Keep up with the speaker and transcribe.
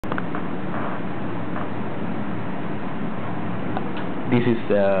This is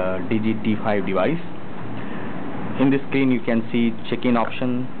DIGI-TEK-T5 device. In this screen you can see check-in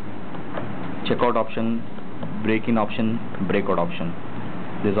option, checkout option, break-in option, breakout option.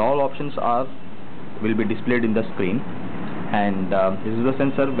 These all options will be displayed in the screen, and this is the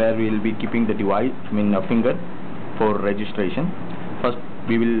sensor where we will be keeping the device, a finger, for registration. First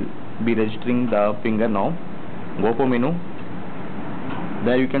we will be registering the finger now. Go for menu.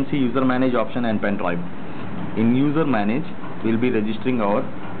 There you can see user manage option and pen drive. In user manage we will be registering our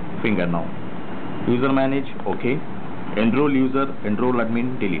finger now. User manage, okay. Enroll user, enroll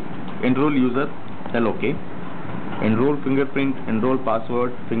admin, delete. Enroll user, tell okay. Enroll fingerprint, enroll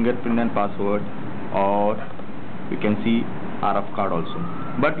password, fingerprint and password, or you can see RF card also.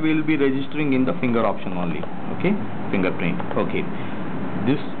 But we will be registering in the finger option only. Okay, fingerprint. Okay.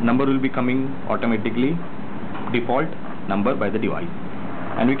 This number will be coming automatically, default number by the device,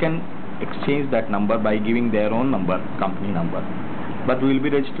 and we can exchange that number by giving their own number, company number. But we will be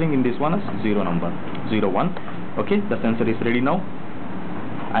registering in this one as 01. Okay, the sensor is ready now,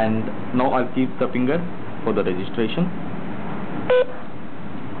 and now I'll keep the finger for the registration.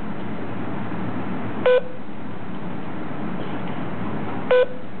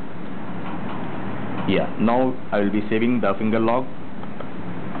 Yeah, now I will be saving the finger log.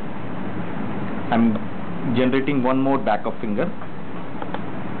 I'm generating one more backup finger.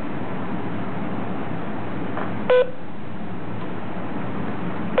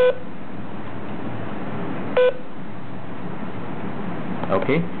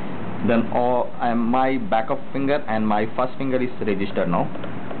 Okay, then my backup finger and my first finger is registered now.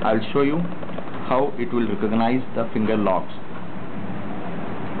 I will show you how it will recognize the finger logs.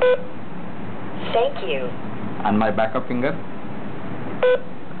 Thank you. And my backup finger.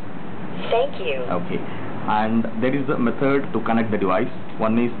 Thank you. Okay, and there is a method to connect the device.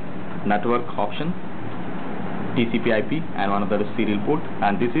 One is network option, TCP/IP, and one other is serial port,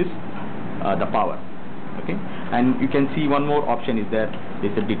 and this is the power. Okay, and you can see one more option is there.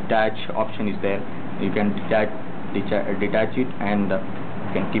 This is detach option is there. You can detach it, and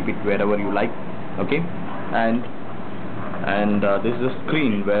you can keep it wherever you like. Okay, and this is a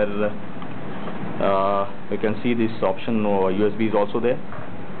screen where you can see this option. USB is also there.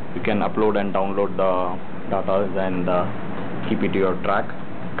 You can upload and download the data and keep it to your track.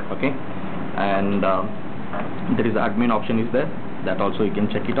 Okay, and there is admin option is there. That also you can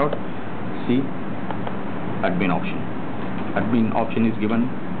check it out. See, admin option. Admin option is given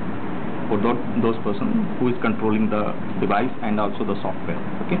for those person who is controlling the device and also the software.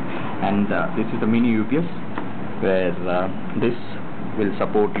 Okay, and this is the mini UPS where this will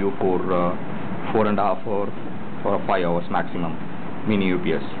support you for 4.5 or 5 hours maximum. Mini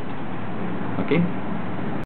UPS. Okay.